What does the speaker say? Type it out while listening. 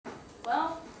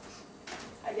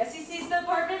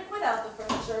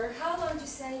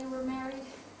say you were married?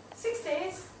 6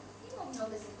 days. You won't know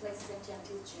this in places in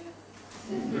Gentuccia.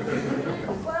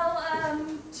 Well,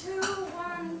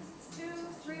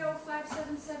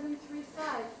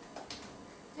 21230577735.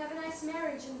 Have a nice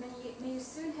marriage, and may you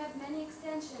soon have many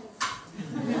extensions.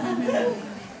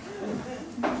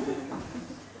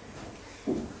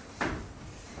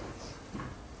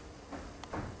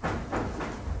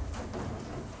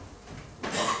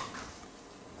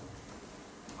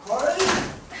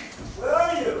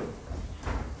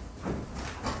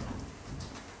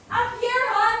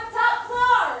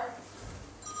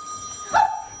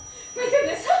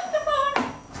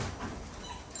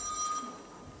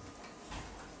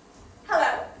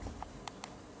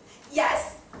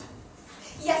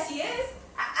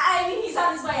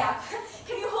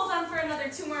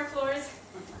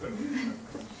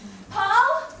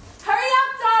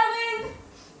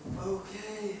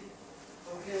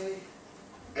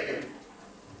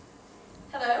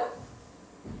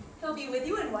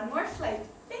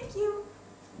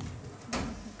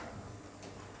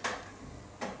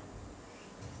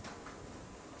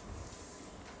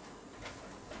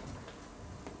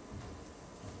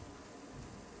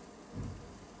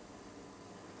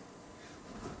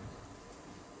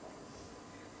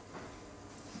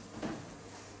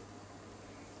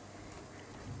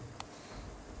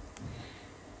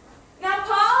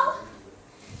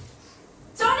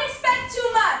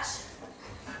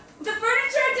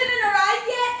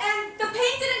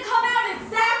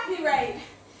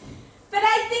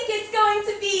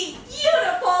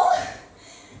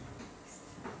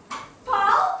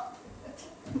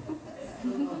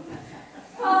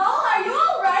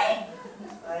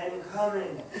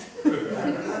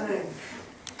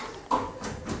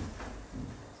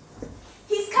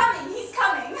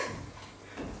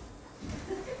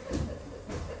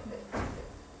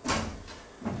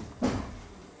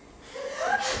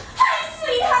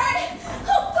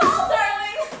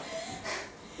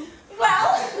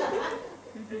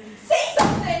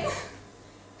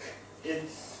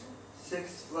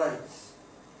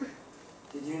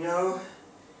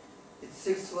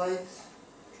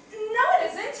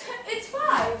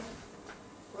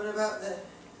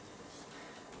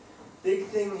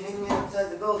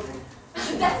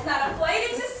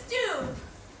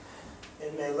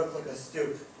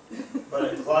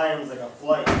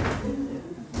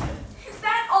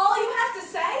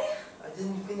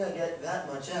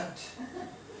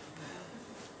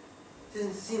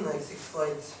 Didn't seem like 6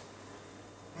 flights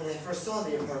when I first saw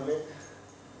the apartment.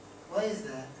 Why is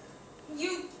that?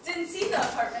 You didn't see the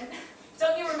apartment.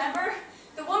 Don't you remember?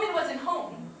 The woman wasn't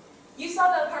home. You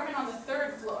saw the apartment on the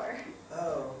 3rd floor.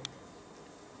 Oh.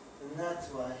 And that's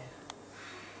why.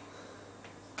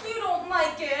 You don't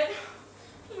like it.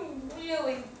 You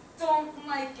really don't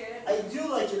like it. I do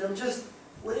like it. I'm just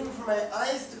waiting for my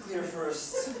eyes to clear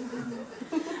first.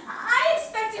 I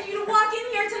expected you to walk in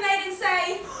here tonight and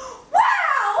say,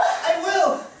 "Wow!" I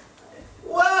will!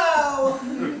 Wow!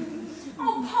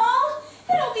 Oh, Paul,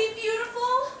 it'll be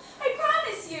beautiful. I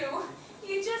promise you.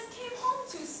 You just came home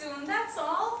too soon, that's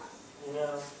all. You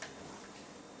know,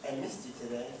 I missed you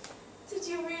today. Did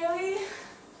you really?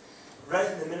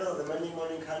 Right in the middle of the Monday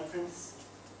morning conference,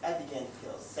 I began to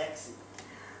feel sexy.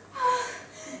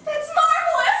 That's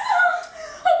marvelous!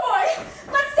 Oh boy,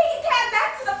 let's take a cab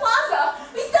back to the plaza.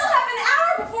 We still have an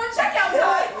hour before checkout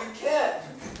time. We can't.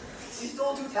 She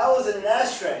stole 2 towels and an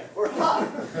ashtray. We're hot.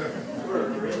 We're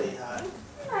really hot.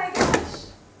 Oh my gosh,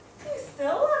 you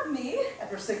still love me.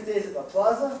 After 6 days at the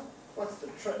plaza, what's the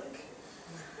trick?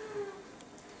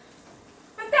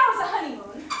 But that was a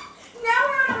honeymoon. Now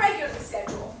we're on a regular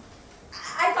schedule.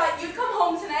 I thought you'd come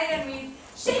home tonight and we'd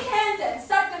shake hands and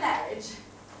start the marriage.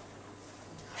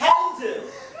 Had to!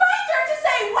 My turn to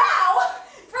say wow!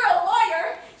 For a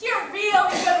lawyer, you're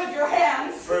really good with your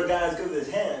hands. For a guy as good with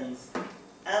his hands,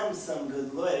 I'm some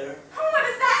good lawyer. What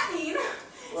does that mean?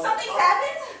 Well, Something's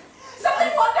happened?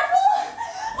 Something wonderful?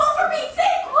 Well, for Pete's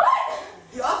sake, what?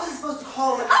 The office is supposed to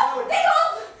call like Oh, they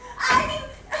called! I mean...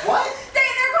 What?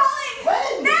 They're calling!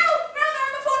 When? Now! Now, they're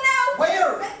on the phone now!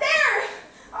 Where? There!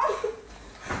 Oh,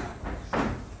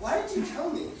 Why did you tell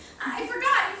me? I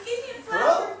forgot. You gave me a flower.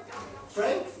 Hello?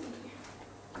 Frank?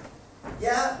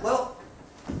 Yeah, well...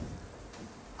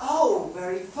 Oh,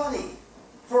 very funny.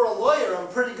 For a lawyer, I'm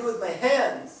pretty good with my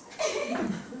hands.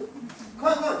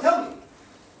 Come on, tell me.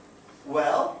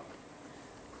 Well?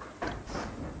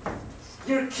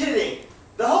 You're kidding.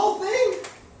 The whole thing?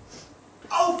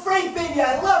 Oh, Frank, baby,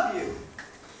 I love you.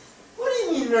 What do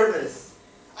you mean nervous?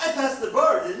 I passed the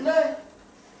bar, didn't I?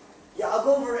 Yeah, I'll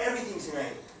go over everything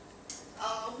tonight.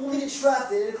 We'll meet at Schraft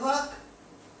at 8 o'clock.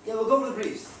 Yeah, we'll go over the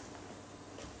briefs.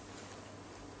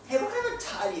 Hey, what kind of a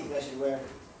tie do you think I should wear?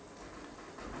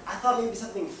 I thought maybe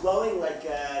something flowing like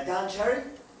Don Cherry.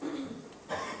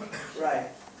 Right.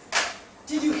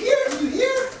 Did you hear? Did you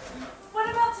hear? What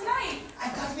about tonight?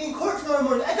 I've got to be in court tomorrow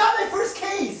morning. I got my first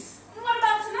case. What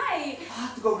about tonight? I'll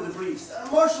have to go over the briefs.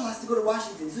 Marshall has to go to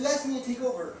Washington, so he asked me to take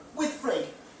over with Frank,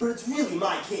 but it's really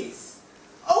my case.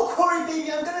 Oh, Corey, baby,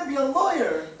 I'm going to be a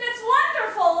lawyer. That's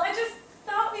wonderful. I just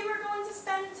thought we were going to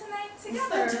spend tonight We together.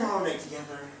 spend tomorrow night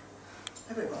together.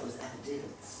 I read all those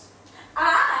affidavits.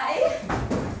 I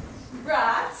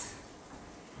brought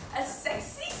a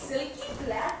sexy, silky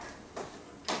black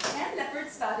and leopard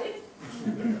spotted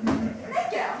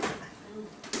nightgown.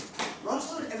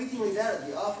 Marshall had everything laid out at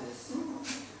the office.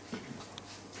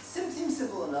 Seems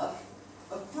simple enough.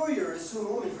 A furrier is suing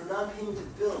a woman for non-payment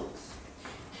of bills.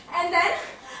 And then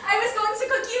I was going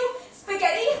to cook you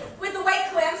spaghetti with the white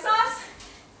clam sauce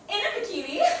in a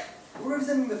bikini. We're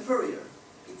representing the furrier.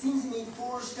 It seems he made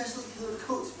 4 specially tailored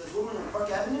coats for this woman on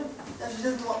Park Avenue. Now she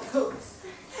doesn't want the coats.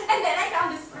 And then I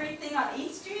found this great thing on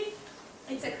 8th Street.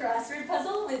 It's a crossword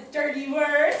puzzle with dirty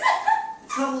words. The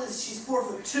trouble is she's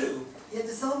 4'2". He had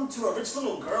to sell them to a rich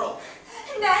little girl.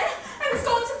 And then I was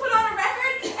going to put on a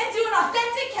record and do an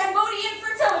authentic Cambodian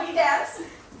fertility dance.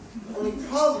 The only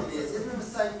problem is, isn't it a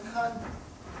signed contract?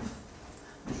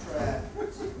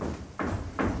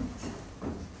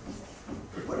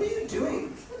 What are you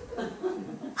doing?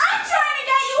 I'm trying to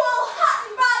get you all hot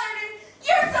and bothered, and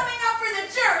you're summing up for the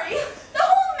jury. The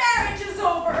whole marriage is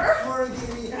over. Sorry,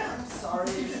 baby. I'm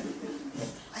sorry.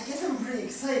 I guess I'm pretty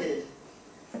excited.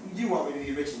 You do want me to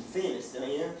be rich and famous,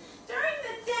 don't you? During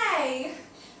the day.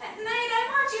 At night, I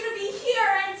want you to be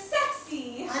here and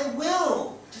sexy. I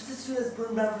will! Just as soon as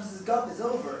Burnbound vs. Gump is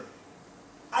over.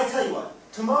 I tell you what,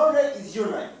 tomorrow night is your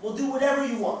night. We'll do whatever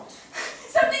you want.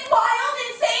 Something wild,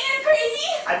 insane, and crazy?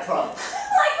 I promise.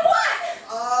 Like what?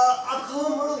 I'll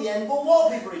call him early and we'll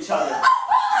wallpaper each other. Oh,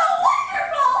 how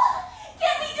wonderful!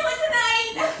 Can we do it We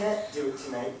tonight? can't do it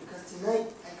tonight because tonight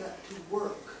I got to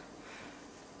work.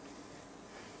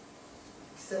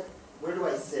 Except, where do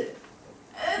I sit?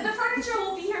 The furniture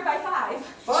will be here by 5.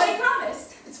 5? I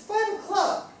promised. It's 5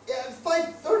 o'clock. Yeah, it's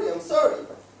 5:30, I'm sorry.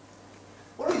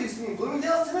 What do we do, swing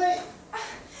Bloomingdale's tonight?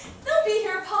 They'll be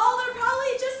here, Paul. They're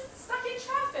probably just stuck in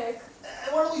traffic.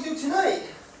 And what do we do tonight?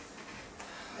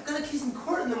 I got a case in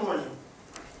court in the morning.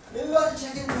 Maybe we ought to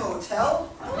check into a hotel?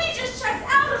 We just checked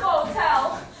out of a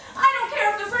hotel. I don't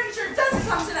care if the furniture doesn't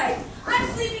come tonight. I'm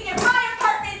sleeping in my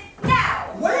apartment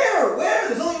now. Where? Where?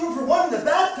 There's only room for one in the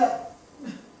bathtub.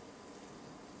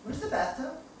 Where's the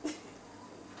bathtub?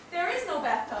 There is no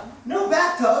bathtub. No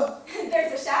bathtub?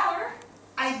 There's a shower.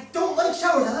 I don't like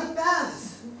showers. I like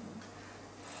baths.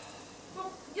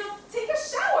 Well, you'll take a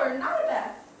shower, not a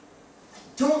bath.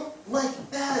 Don't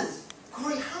like baths.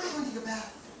 Corey, how am I going to take a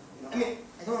bath? I mean,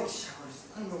 I don't like showers.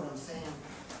 I don't know what I'm saying.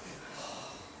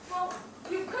 Well,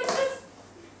 you could just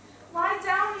lie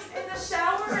down in the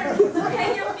shower and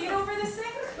hang your feet over the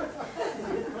sink.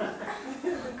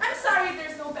 I'm sorry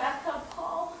there's no bathtub,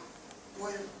 Paul.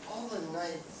 Boy, all the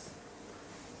nights.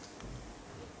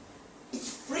 It's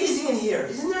freezing in here.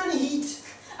 Isn't there any heat?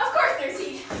 Of course there's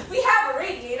heat. We have a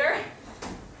radiator.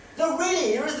 The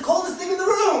radiator is the coldest thing in the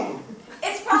room.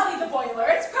 It's probably the boiler.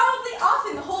 It's probably off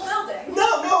in the whole building.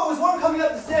 No, it was one coming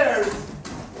up the stairs.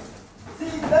 See,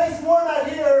 it's nice and warm out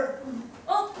here.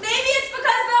 Well, maybe it's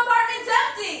because the apartment's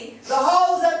empty. The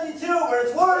hall's empty too, but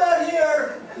it's warm out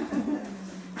here.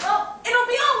 Well, it'll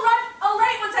be all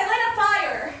right once I light a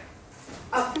fire.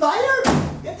 A fire?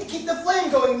 You have to keep the flame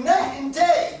going night and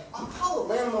day. I'll call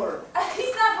the landlord.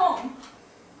 He's not home.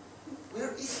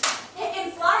 Where is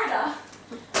In Florida.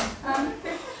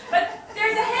 But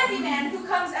there's a handyman who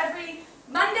comes every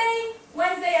Monday,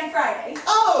 Wednesday, and Friday.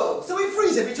 Oh, so we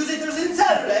freeze every Tuesday, Thursday, and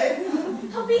Saturday.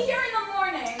 He'll be here in the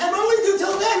morning. And what do we do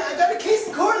till then? I got a case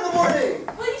in court in the morning.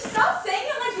 Will you stop saying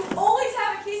it like you always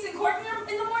have a case in court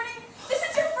in the morning? This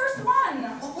is your first one.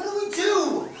 Well, what do we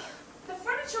do? The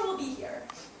furniture will be here.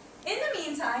 In the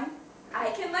meantime,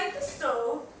 I can light the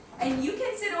stove, and you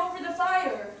can sit over the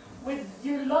fire with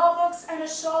your law books and a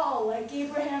shawl like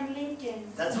Abraham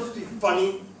Lincoln. That's supposed to be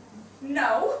funny.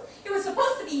 No, it was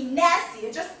supposed to be nasty.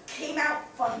 It just came out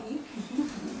funny.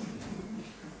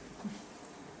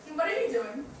 What are you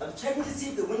doing? I'm checking to see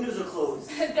if the windows are closed.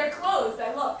 They're closed.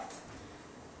 I looked.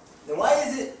 Then why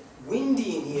is it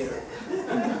windy in here?